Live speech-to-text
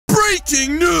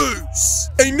Breaking news!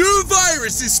 A new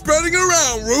virus is spreading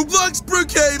around Roblox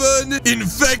Brookhaven,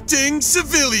 infecting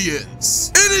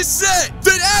civilians. It is said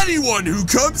that anyone who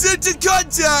comes into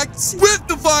contact with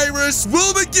the virus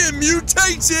will begin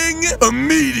mutating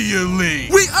immediately.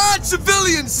 We urge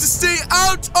civilians to stay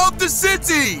out of the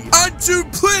city and to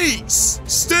please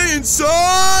stay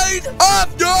inside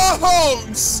of your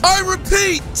homes. I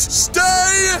repeat,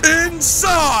 stay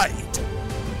inside.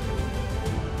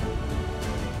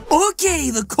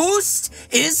 Okay, the coast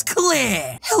is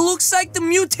clear. It looks like the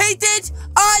mutated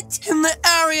aren't in the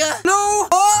area. No,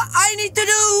 all I need to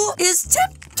do is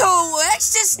tiptoe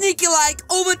extra sneaky-like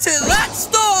over to that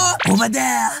store over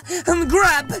there and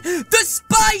grab the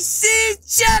spicy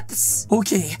chips.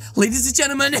 Okay, ladies and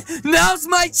gentlemen, now's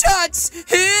my chance.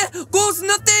 Here goes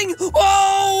nothing.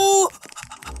 Oh!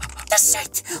 That's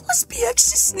right. Let's be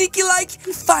extra sneaky-like.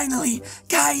 And finally,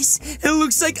 guys, it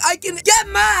looks like I can get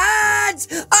my hands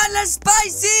on the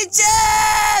spicy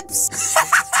chips.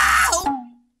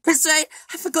 That's right.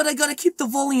 I forgot I gotta keep the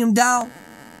volume down.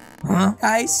 Huh?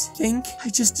 Guys, think I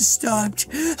just disturbed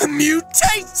a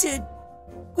mutated.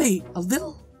 Wait, a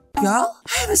little girl?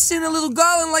 I haven't seen a little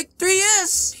girl in like 3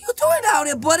 years. What are you doing out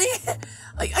here, buddy?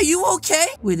 Are you okay?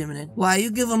 Wait a minute. Why are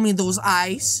you giving me those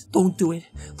eyes? Don't do it.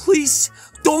 Please,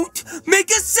 don't make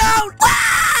a sound!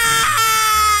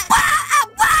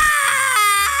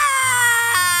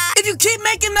 If you keep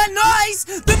making that noise,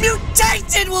 the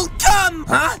mutated will come!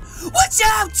 Huh? Watch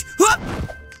out!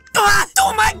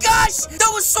 Oh my gosh!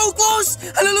 That was so close!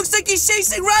 And it looks like he's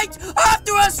chasing right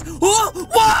after us! Oh,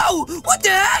 whoa! What the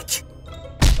heck?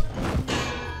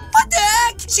 What the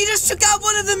heck? She just took out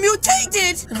one of the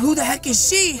mutated! And who the heck is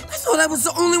she? I thought I was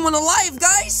the only one alive,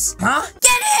 guys! Huh?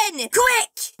 Get in! Quick!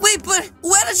 Wait, but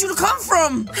where did you come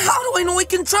from? How do I know I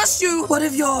can trust you? What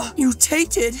if you're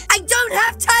mutated? I don't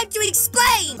have time to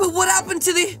explain! But what happened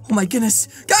to the... Oh my goodness.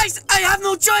 Guys, I have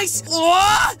no choice!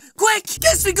 Oh, quick!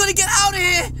 Guess we gotta get out of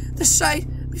here! The site,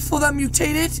 before that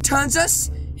mutated, turns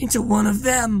us into one of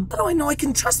them. How do I know I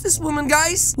can trust this woman,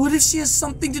 guys? What if she has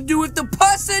something to do with the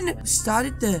person who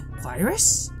started the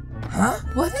virus? Huh?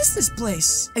 What is this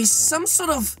place? Some sort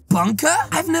of bunker?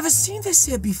 I've never seen this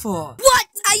here before. What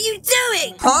are you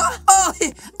doing? Huh? Oh,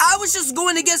 I was just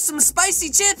going to get some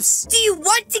spicy chips. Do you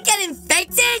want to get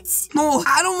infected? No,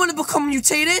 I don't want to become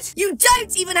mutated. You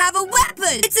don't even have a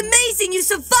weapon. It's amazing you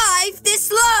survived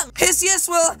this long. Yes,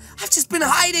 well, I've just been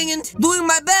hiding and doing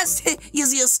my best.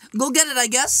 Yes, go get it, I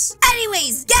guess.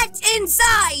 Anyways, get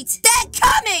inside. They're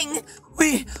coming.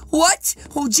 Wait, what?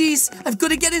 Oh, jeez, I've got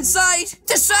to get inside.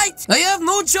 That's right, I have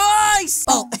no choice.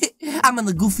 Oh, I'm in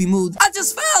the goofy mood. I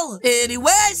just fell.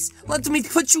 Anyways, let me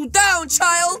put you down,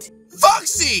 child.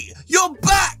 Foxy, you're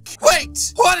back!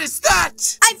 Wait, what is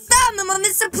that? I found them on the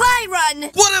supply run.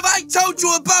 What have I told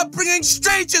you about bringing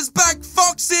strangers back,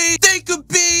 Foxy? They could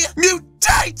be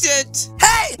mutated!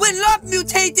 Hey, we're not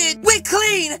mutated. We're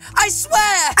clean, I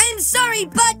swear. I'm sorry,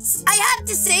 but I had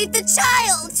to save the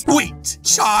child. Wait,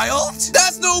 child?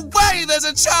 There's no way there's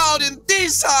a child in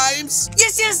these times!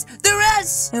 Yes, there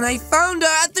is. And I found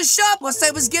her at the shop whilst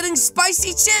I was getting spicy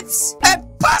chips.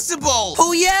 Impossible!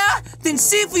 Oh yeah? Then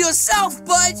see for yourself,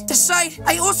 bud. That's right.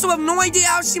 I also have no idea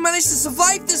how she managed to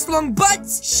survive this long, but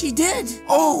she did.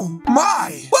 Oh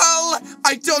my! Well,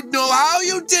 I don't know how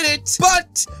you did it,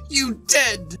 but you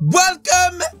did.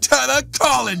 Welcome to the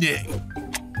colony.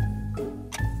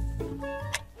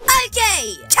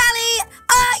 Okay, Callie,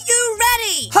 are you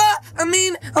ready? Huh? I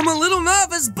mean, I'm a little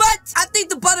nervous, but I think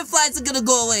the butterflies are gonna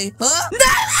go away. Huh?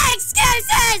 No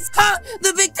excuses! Huh?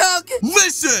 The big dog.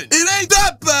 Listen, it ain't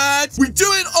that bad. We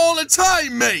do it all the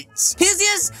time, mates.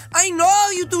 Yes, I know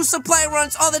you do supply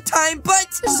runs all the time, but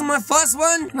this is my first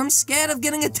one, and I'm scared of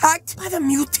getting attacked by the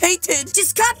mutated.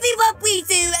 Just copy what we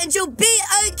do, and you'll be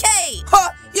okay.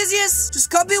 Huh? Yes, just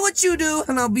copy what you do,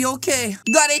 and I'll be okay.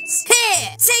 Got it.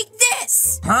 Here, take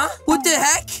this. Huh? What the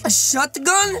heck? A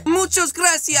shotgun? Muchos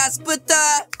gracias, but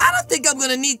I don't think I'm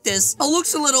gonna need this. It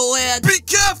looks a little weird. Be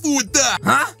careful with that.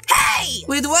 Huh? Hey!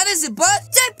 Wait, what is it, bud?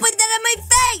 Don't put that on my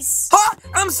face. Huh?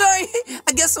 I'm sorry.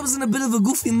 I guess I was in a bit of a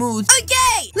goofy mood.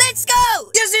 Okay, let's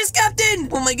go. Yes, Captain.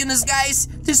 Oh my goodness, guys.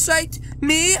 This right,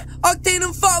 me, Octane,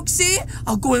 and Foxy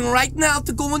are going right now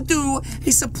to go and do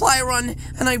a supply run,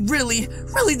 and I really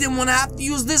didn't want to have to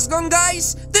use this gun,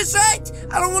 guys. This right,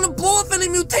 I don't want to blow off any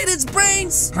mutated's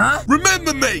brains. Huh?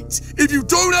 Remember, mate, if you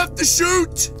don't have to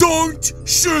shoot, don't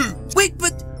shoot. Wait,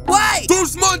 but why?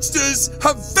 Those monsters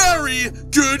have very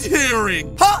good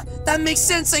hearing. Huh? That makes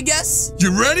sense, I guess.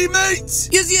 You ready, mate?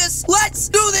 Yes, let's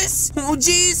do this. Oh,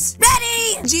 jeez.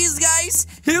 Ready? Jeez, guys,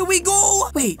 here we go.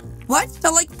 Wait, what?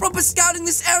 They're like proper scouting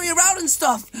this area out and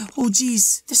stuff. Oh,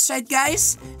 geez. This right,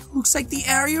 guys? Looks like the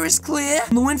area is clear.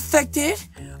 No infected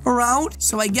around.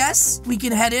 So I guess we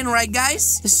can head in, right,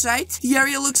 guys? This right? The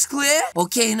area looks clear.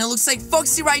 Okay, and it looks like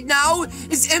Foxy right now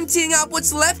is emptying out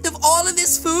what's left of all of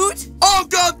this food. I'll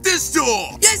got this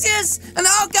door. Yes, and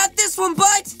I'll got this one,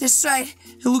 bud. That's right.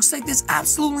 It looks like there's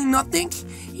absolutely nothing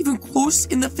even close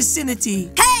in the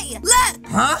vicinity. Hey, look!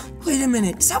 Huh? Wait a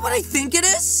minute. Is that what I think it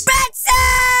is? Pretzel!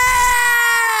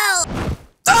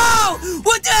 Oh!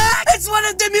 What the heck? It's one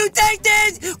of the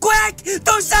mutated! Quick!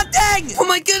 Do something! Oh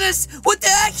my goodness! What the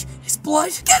heck? His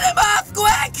blood. Get him off!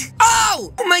 Quick!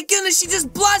 Oh! Oh my goodness, she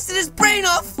just blasted his brain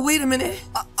off! Wait a minute.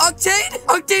 Octane?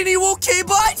 Octane, are you okay,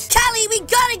 bud? Callie, we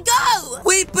gotta go!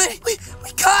 Wait, but we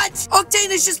can't!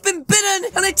 Octane has just been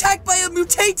bitten and attacked by a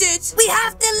mutated! We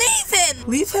have to leave him!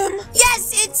 Leave him?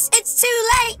 Yes, it's too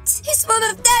late! He's one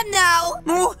of them now!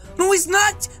 No, he's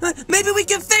not! Maybe we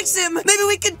can fix him! Maybe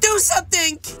we can do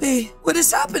something! Hey, what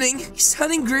is happening? He's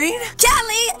turning green?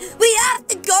 Callie, we have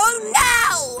to go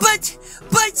now! But,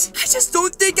 I just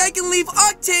don't think I can leave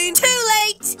Octane! Too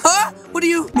late! Huh? What do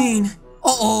you mean?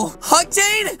 Uh-oh.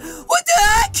 Octane? What the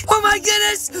heck? Oh my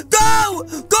goodness! Go!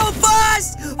 Go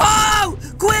fast! Oh!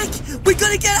 Quick! We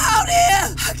gotta get out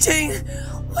here! Octane,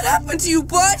 what happened to you,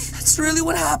 bud? That's really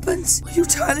what happened? Were you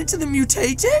turned into the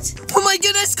mutated? Oh my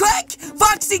goodness, quick!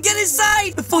 Foxy, get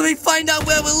inside before they find out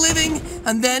where we're living,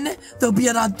 and then they'll be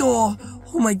at our door.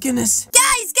 Oh my goodness.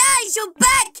 Guys, you're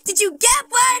back! Did you get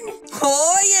one?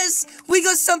 Oh yes, we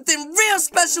got something real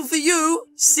special for you.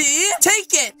 See?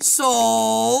 Take it.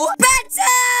 So...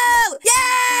 Pretzel!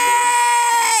 Yay!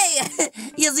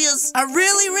 Yes. I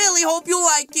really hope you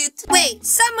like it. Wait,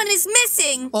 someone is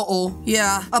missing. Uh-oh.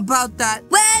 Yeah, about that.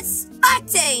 Where's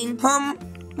Octane?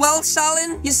 Well,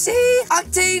 Shalin, you see,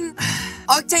 Octane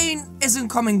isn't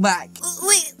coming back.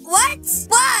 Wait, what?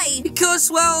 Why?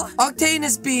 Because, well, Octane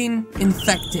has been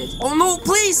infected. Oh no,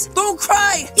 please, don't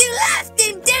cry. You left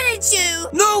him, didn't you?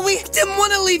 No, we didn't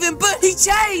want to leave him, but he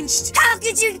changed. How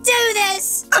could you do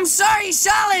this? I'm sorry,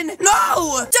 Shalin.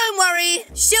 No. Don't worry,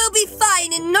 she'll be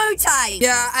fine in no time.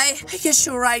 Yeah, I guess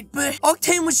you're right, but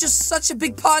Octane was just such a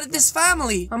big part of this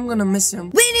family. I'm gonna miss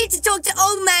him. We need to talk to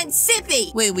Old Man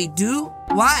Sippy. Wait, we do?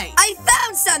 Why? I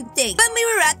found something when we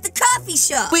were at the coffee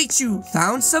shop. Wait, you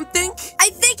found something? I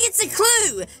think it's a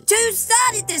clue to who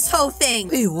started this whole thing.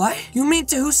 Wait, what? You mean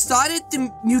to who started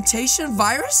the mutation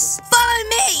virus? Follow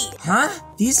me. Huh?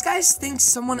 These guys think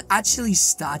someone actually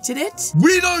started it?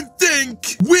 We don't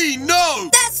think, we know!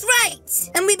 That's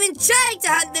right. And we've been trying to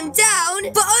hunt them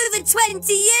down for over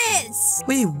 20 years.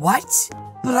 Wait, what?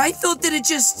 But I thought that it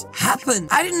just happened.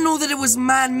 I didn't know that it was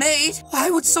man-made. Why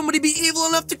would somebody be evil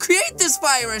enough to create this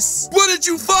virus? What did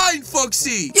you find,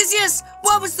 Foxy? Yes.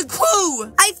 What was the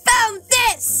clue? I found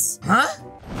this. Huh?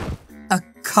 A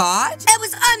card? It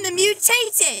was on the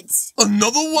mutated.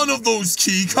 Another one of those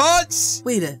key cards?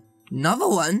 Wait, another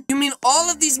one? You mean all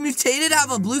of these mutated have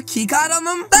a blue keycard on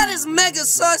them? That is mega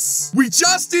sus. We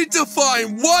just need to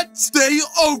find what they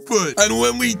open. And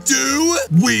when we do,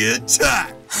 we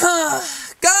attack.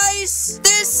 Guys,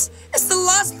 this is the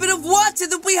last bit of water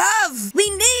that we have. We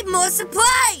need more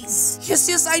supplies.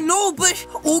 Yes, I know, but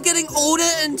we're all getting older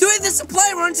and doing the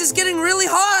supply runs is getting really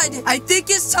hard. I think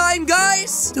it's time,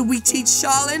 guys, that we teach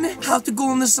Charlene how to go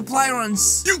on the supply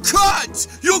runs. You can't!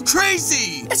 You're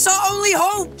crazy! It's our only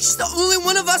hope. She's the only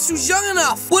one of us who's young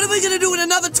enough. What are we gonna do in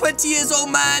another 20 years,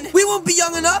 old man? We won't be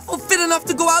young enough or fit enough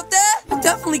to go out there. We'll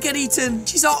definitely get eaten.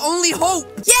 She's our only hope.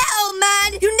 Yeah, old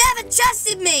man, you never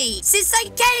trusted me since I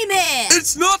came here.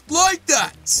 It's not like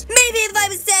that. Maybe if I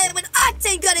was there when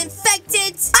Octane got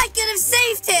infected, I could have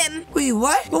saved him. Wait,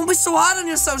 what? Don't be so hard on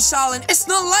yourself, Charlene. It's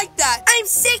not like that. I'm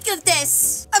sick of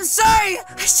this. I'm sorry.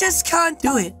 I just can't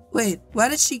do it. Wait, where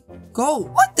did she go?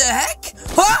 What the heck?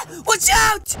 Huh? Watch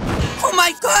out! Oh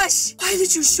my gosh! Why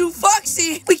did you shoot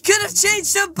Foxy? We could have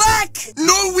changed her back!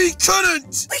 No, we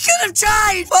couldn't! We could have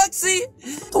tried! Foxy,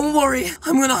 don't worry.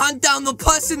 I'm gonna hunt down the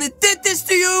person that did this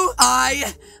to you.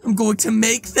 I am going to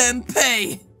make them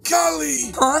pay.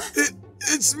 Callie! Huh?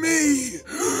 It's me!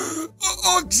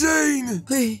 Octane!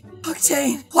 Wait,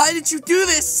 Octane, why did you do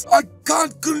this? I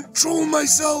can't control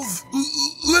myself.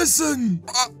 Listen,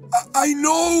 I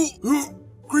know who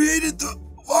created the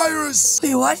virus.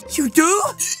 Wait, what? You do?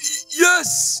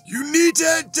 Yes, you need to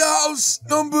head to house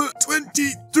number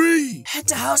 23. Head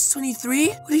to house 23?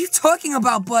 What are you talking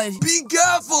about, bud? Be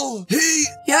careful.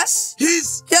 Yes?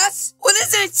 Yes? What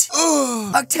is it?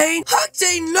 Octane?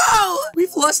 Octane, no!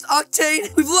 We've lost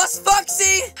Octane. We've lost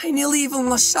Foxy. I nearly even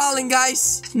lost Charlene,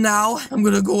 guys. Now, I'm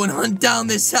gonna go and hunt down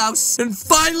this house and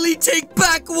finally take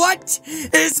back what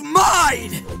is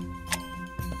mine.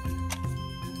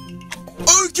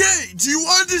 Okay, do you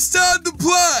understand the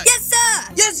plan? Yes,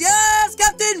 sir. Yes,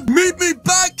 Captain. Meet me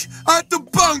back at the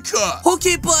bunker.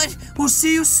 Okay, bud. We'll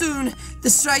see you soon.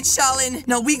 That's right, Shaolin.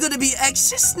 Now we gotta be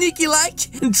extra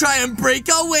sneaky-like and try and break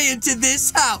our way into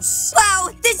this house. Wow,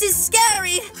 this is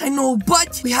scary. I know,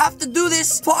 but we have to do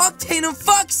this for Octane and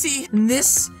Foxy. And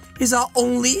this is our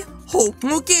only hope.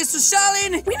 Okay, so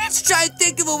Shaolin, we need to try and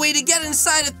think of a way to get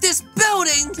inside of this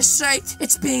building. That's right.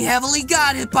 It's being heavily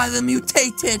guarded by the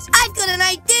mutated. I've got an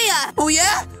idea. Oh,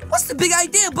 yeah? What's the big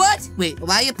idea, bud? Wait,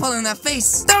 why are you pulling that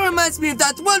face? That reminds me of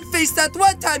that one face that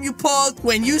one time you pulled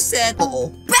when you said,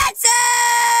 uh-oh.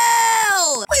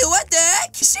 Battle! Wait, what the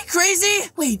heck? Is she crazy?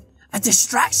 Wait, a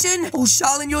distraction? Oh,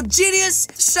 Shaolin, you're genius.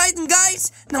 Distracting,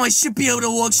 guys. Now I should be able to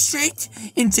walk straight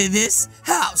into this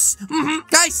house.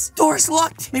 Guys, door is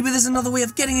locked. Maybe there's another way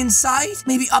of getting inside.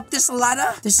 Maybe up this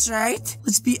ladder. That's right.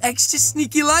 Let's be extra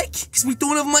sneaky-like, because we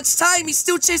don't have much time. He's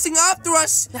still chasing after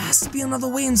us. There has to be another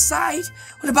way inside.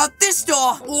 What about this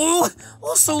door? Oh,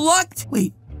 also locked.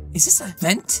 Wait, is this a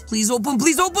vent? Please open,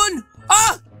 please open.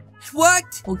 Ah, it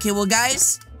worked. Okay, well,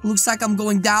 guys, looks like I'm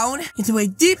going down into a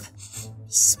deep,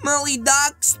 smelly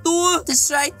dark store. That's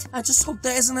right. I just hope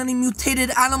there isn't any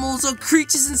mutated animals or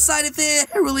creatures inside of here.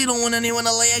 I really don't want anyone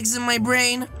to lay eggs in my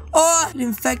brain. Or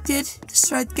infected.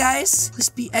 That's right, guys. Let's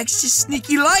be extra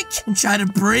sneaky-like and try to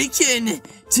break in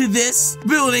to this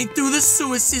building through the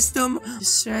sewer system.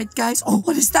 That's right, guys. Oh,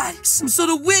 what is that? Some sort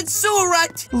of weird sewer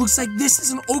rat. It looks like this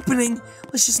is an opening.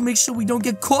 Let's just make sure we don't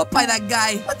get caught by that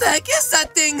guy. What the heck is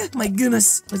that thing? My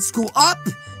goodness. Let's go up,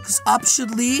 because up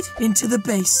should lead into the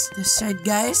base. That's right,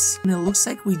 guys. And it looks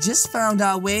like we just found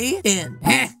our way in.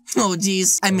 Oh,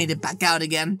 geez. I made it back out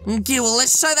again. Okay, well,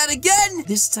 let's try that again.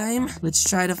 This time, let's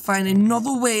try to find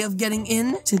another way of getting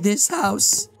in to this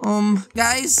house.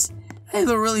 Guys, I have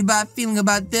a really bad feeling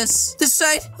about this. That's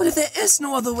right. What if there is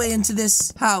no other way into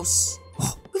this house?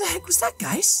 Oh, who the heck was that,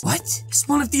 guys? What? It's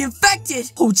one of the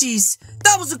infected. Oh, geez.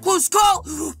 That was a close call.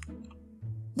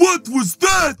 What was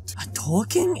that? A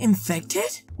talking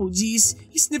infected? Oh, geez.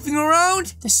 He's sniffing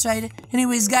around. That's right.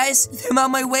 Anyways, guys, if I'm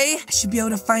on my way, I should be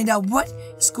able to find out what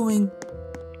is going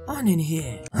on in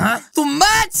here. Huh? The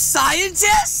mad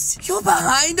scientist? You're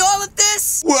behind all of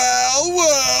this?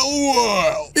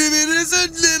 Well. If it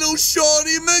isn't little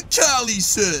Shorty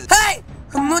McCallison. Hey!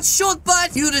 I'm not short,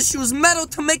 bud. You just use metal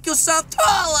to make yourself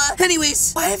taller.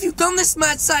 Anyways, why have you done this,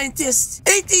 mad scientist?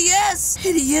 80 years?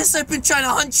 80 years I've been trying to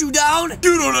hunt you down.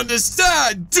 You don't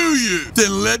understand, do you?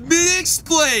 Then let me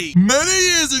explain. Many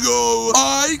years ago,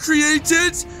 I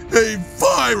created a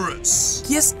virus.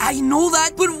 Yes, I know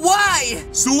that, but why?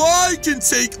 So I can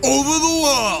take over the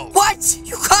world. What?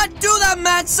 You can't do that,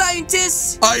 mad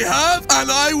scientist. I have and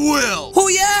I will. Oh,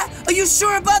 yeah? Are you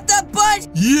sure about that, bud?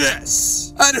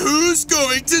 Yes. And who's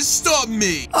going to stop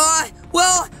me? I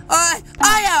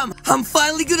am. I'm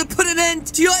finally gonna put an end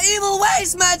to your evil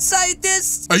ways, mad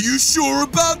scientist. Are you sure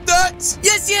about that?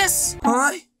 Yes.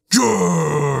 Huh?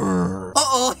 Grrr.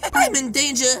 Uh-oh, I'm in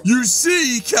danger. You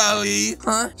see, Callie?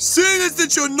 Huh? Seeing as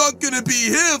that you're not gonna be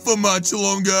here for much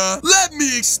longer, let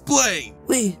me explain.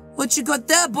 Wait, what you got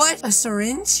there, bud? A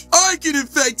syringe? I can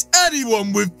infect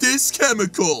anyone with this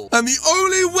chemical, and the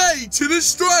only way to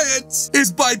destroy it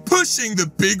is by pushing the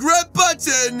big red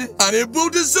button, and it will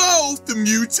dissolve the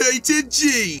mutated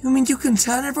gene. You mean you can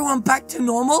turn everyone back to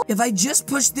normal if I just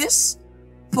push this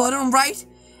button right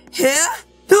here?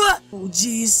 Oh,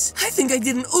 jeez. I think I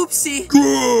did an oopsie.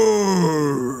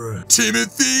 Grrr.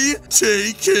 Timothy,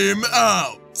 take him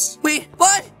out. Wait,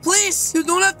 what? Please, you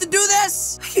don't have to do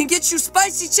this. I can get you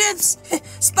spicy chips.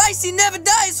 Spicy never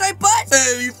dies, right, bud?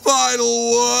 Any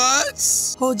final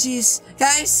words? Oh, jeez.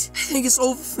 Guys, I think it's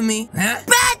over for me. Battle!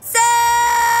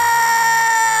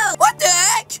 What the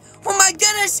heck? Oh my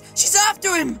goodness, she's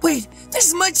after him. Wait, this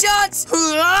is my chance.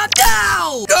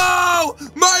 No! No!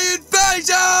 My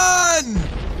invasion!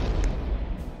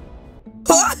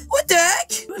 Huh? What the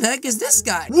heck? Who the heck is this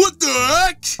guy? What the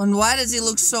heck? And why does he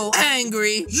look so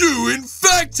angry? You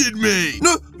infected me!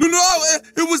 No,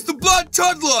 it was the blood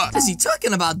toddler! What is he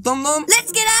talking about, Dum-Dum?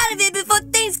 Let's get out of here before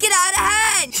things get out of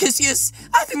hand! Yes,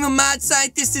 I think the mad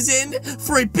scientist is in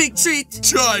for a big treat.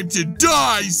 Time to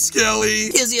die,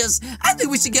 Skelly! Yes, I think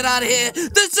we should get out of here.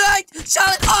 That's right,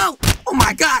 Charlotte. Oh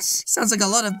my gosh! Sounds like a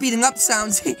lot of beating up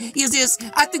sounds. Yes,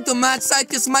 I think the mad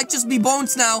scientist might just be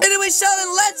bones now. Anyway,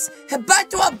 Charlotte, let's head back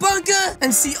to our bunker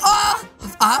and see all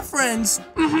of our friends.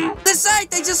 That's right,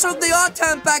 I just hope they all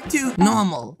turn back to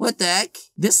normal. What the heck?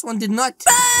 This one did not.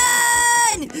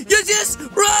 Run! Yes,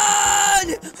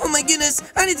 run! Oh my my goodness,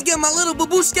 I need to get my little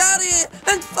babushka out of here.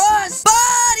 And first,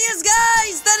 but yes,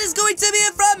 guys, that is going to be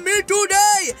it from me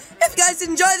today. If you guys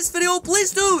enjoyed this video,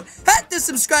 please do hit the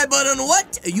subscribe button.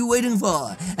 What are you waiting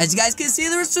for? As you guys can see,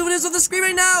 there are souvenirs on the screen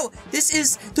right now. This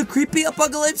is the creepy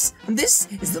apocalypse, and this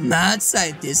is the mad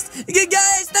scientist. Again,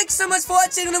 guys, thanks so much for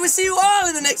watching, and I will see you all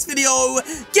in the next video.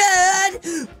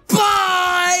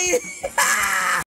 Goodbye.